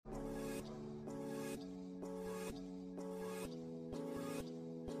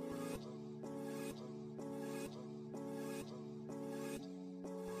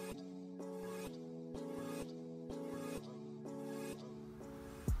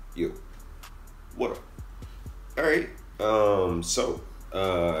Yo, what up? All right.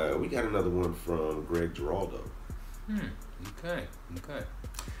 We got another one from Greg Giraldo. Okay.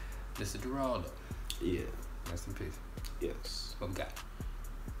 Mr. Giraldo. Yeah. Rest in peace. Yes. What we got?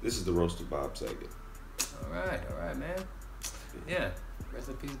 This is the roast of Bob Saget. All right, man. Yeah. Rest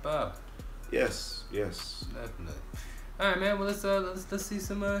in peace, Bob. Yes. Definitely. All right, man. Well, let's see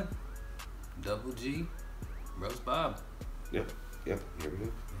some Double G roast Bob. Yep. Here we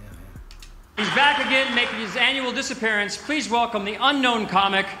go. Yeah, man. He's back again, making his annual disappearance. Please welcome the unknown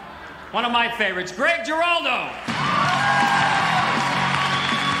comic, one of my favorites, Greg Giraldo.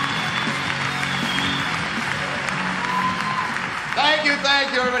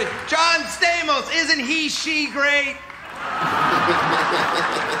 Thank you, everybody. John Stamos, isn't he, she great?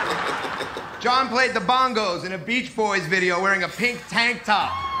 John played the bongos in a Beach Boys video wearing a pink tank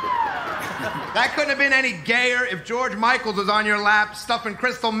top. That couldn't have been any gayer if George Michaels was on your lap stuffing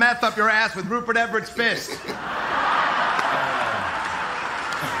crystal meth up your ass with Rupert Everett's fist.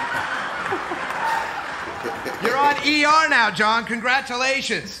 You're on ER now, John.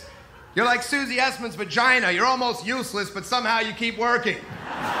 Congratulations. You're like Susie Essman's vagina. You're almost useless, but somehow you keep working.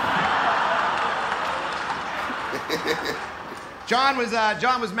 John was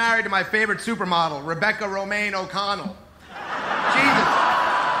married to my favorite supermodel, Rebecca Romaine O'Connell. Jesus.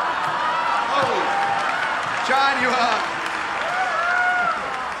 Holy. John,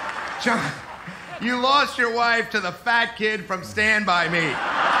 you lost your wife to the fat kid from Stand By Me.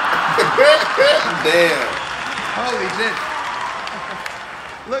 Damn. Holy shit.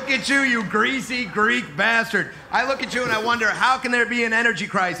 Look at you, you greasy Greek bastard. I look at you and I wonder, how can there be an energy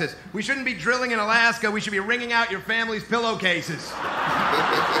crisis? We shouldn't be drilling in Alaska. We should be wringing out your family's pillowcases.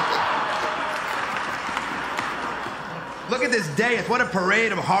 Look at this day. It's what a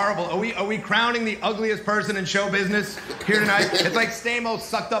parade of horrible. Are we crowning the ugliest person in show business here tonight? It's like Stamos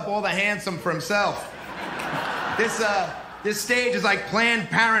sucked up all the handsome for himself. This stage is like Planned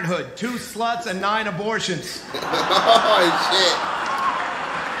Parenthood. 2 sluts and 9 abortions. Oh, shit.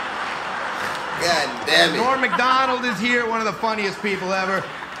 God damn it. Norm Macdonald is here, one of the funniest people ever.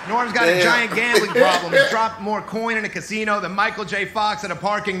 Norm's got a giant gambling problem. He's dropped more coin in a casino than Michael J. Fox at a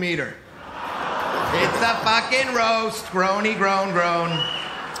parking meter. It's a fucking roast. Groany, groan.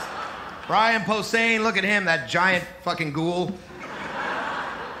 Brian Posehn, look at him, that giant fucking ghoul.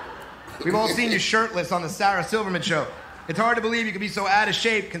 We've all seen you shirtless on the Sarah Silverman show. It's hard to believe you could be so out of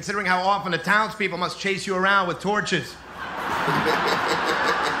shape considering how often the townspeople must chase you around with torches.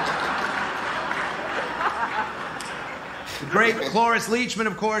 The great Cloris Leachman,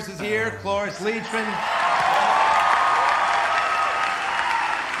 of course, is here. Cloris Leachman.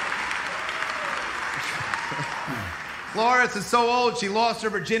 Cloris is so old she lost her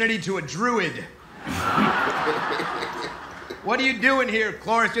virginity to a druid. What are you doing here,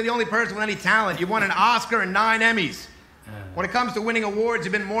 Cloris? You're the only person with any talent. You've won an Oscar and 9 Emmys. When it comes to winning awards,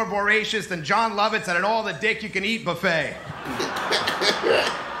 you've been more voracious than John Lovitz at an all-the-dick-you-can-eat buffet.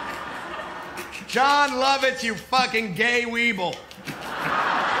 John Lovitz, you fucking gay weeble.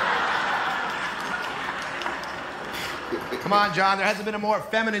 Come on, John, there hasn't been a more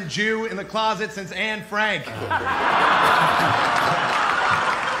feminine Jew in the closet since Anne Frank.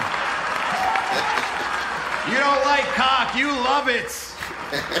 You don't like cock, you love it.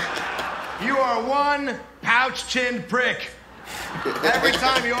 You are one pouch-chinned prick. Every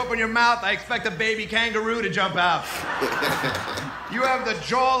time you open your mouth, I expect a baby kangaroo to jump out. You have the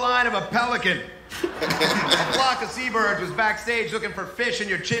jawline of a pelican. A flock of seabirds was backstage looking for fish in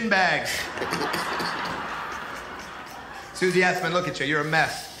your chin bags. Susie Essman, look at you. You're a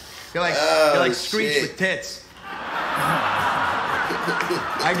mess. You're like Screech with tits.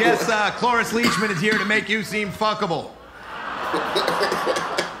 I guess Cloris Leachman is here to make you seem fuckable.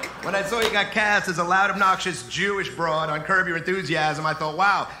 When I saw you got cast as a loud, obnoxious Jewish broad on Curb Your Enthusiasm, I thought,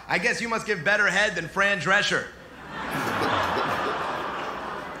 wow, I guess you must give better head than Fran Drescher.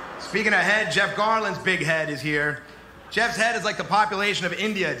 Speaking of head, Jeff Garland's big head is here. Jeff's head is like the population of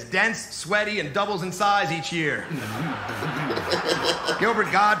India. It's dense, sweaty, and doubles in size each year. Gilbert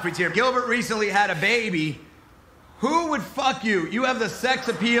Gottfried's here. Gilbert recently had a baby. Who would fuck you? You have the sex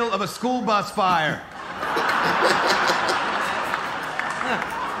appeal of a school bus fire.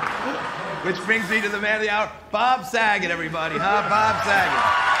 Which brings me to the man of the hour, Bob Saget, everybody. Huh? Bob Saget.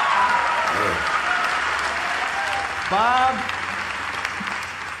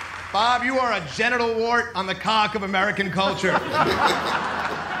 Bob, you are a genital wart on the cock of American culture.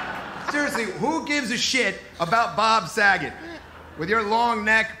 Seriously, who gives a shit about Bob Saget? With your long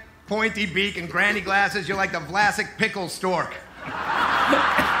neck, pointy beak, and granny glasses, you're like the Vlasic pickle stork.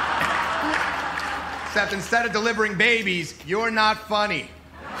 Except instead of delivering babies, you're not funny.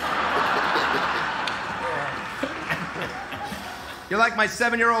 You're like my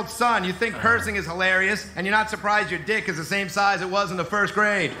 7-year-old son. You think cursing is hilarious, and you're not surprised your dick is the same size it was in the first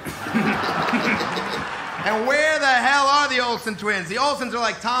grade. And where the hell are the Olsen twins? The Olsens are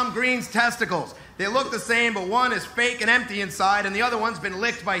like Tom Green's testicles. They look the same, but one is fake and empty inside, and the other one's been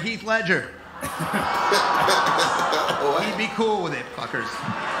licked by Heath Ledger. He'd be cool with it, fuckers.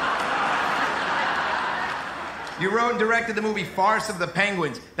 You wrote and directed the movie Farce of the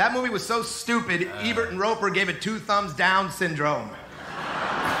Penguins. That movie was so stupid, Ebert and Roper gave it 2 thumbs down syndrome.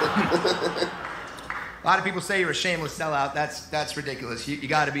 A lot of people say you're a shameless sellout. That's ridiculous. You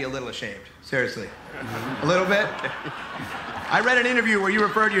got to be a little ashamed. Seriously. A little bit? I read an interview where you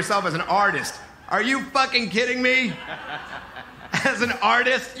referred to yourself as an artist. Are you fucking kidding me? As an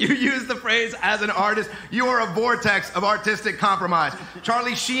artist? You use the phrase as an artist? You are a vortex of artistic compromise.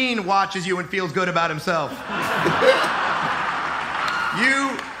 Charlie Sheen watches you and feels good about himself.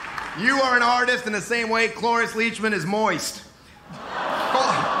 You are an artist in the same way Cloris Leachman is moist.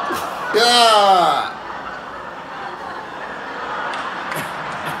 God.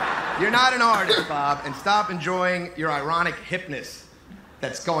 You're not an artist, Bob, and stop enjoying your ironic hipness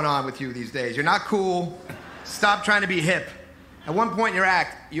that's going on with you these days. You're not cool. Stop trying to be hip. At one point in your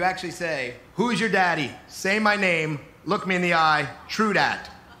act, you actually say, "Who's your daddy? Say my name, look me in the eye, true dat."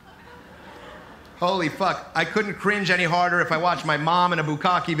 Holy fuck, I couldn't cringe any harder if I watched my mom in a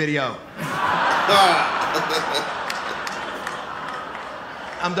Bukkake video.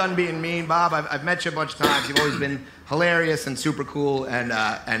 I'm done being mean, Bob. I've met you a bunch of times. You've always been hilarious and super cool, and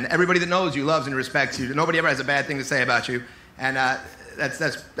everybody that knows you loves and respects you. Nobody ever has a bad thing to say about you, and that's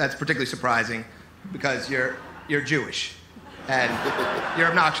particularly surprising because you're Jewish and you're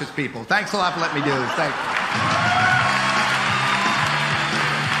obnoxious people. Thanks a lot for letting me do this. Thank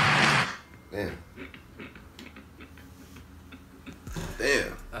you. Man.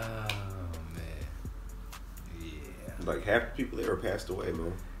 Damn. Oh, man. Yeah. Like half the people there are passed away,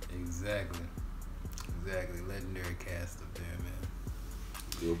 man. Exactly. Legendary cast up there, man.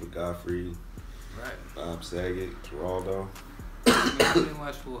 Gilbert Gottfried. Right. Bob Saget. Giraldo. I didn't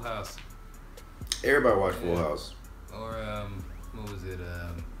watch Full House. Everybody watched Full House. Or, what was it?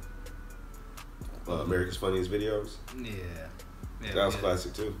 America's Funniest Videos. Yeah. That was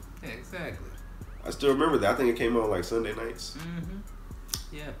classic, too. Yeah, exactly. I still remember that. I think it came on like Sunday nights. Mm-hmm.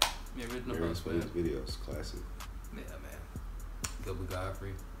 Yeah. Original America's host, man. Funniest Videos. Classic. Yeah, man. Gilbert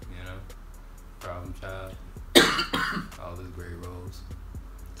Gottfried, you know. Problem Child. All those great roles.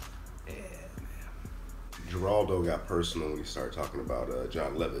 Yeah, man. Giraldo got personal when he started talking about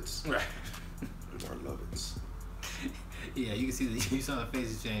John Lovitz. Right. John Lovitz. Yeah, you can see you saw the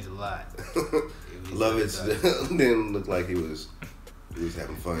faces change a lot. Lovitz didn't look like he was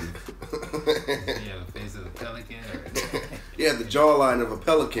having fun. Yeah, the face of a pelican. Yeah, the jawline of a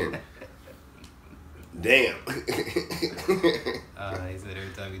pelican. Damn. He said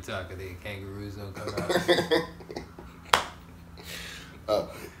every time you talk, I think kangaroos don't come out. Oh,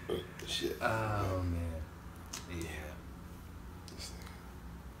 shit. Oh, man.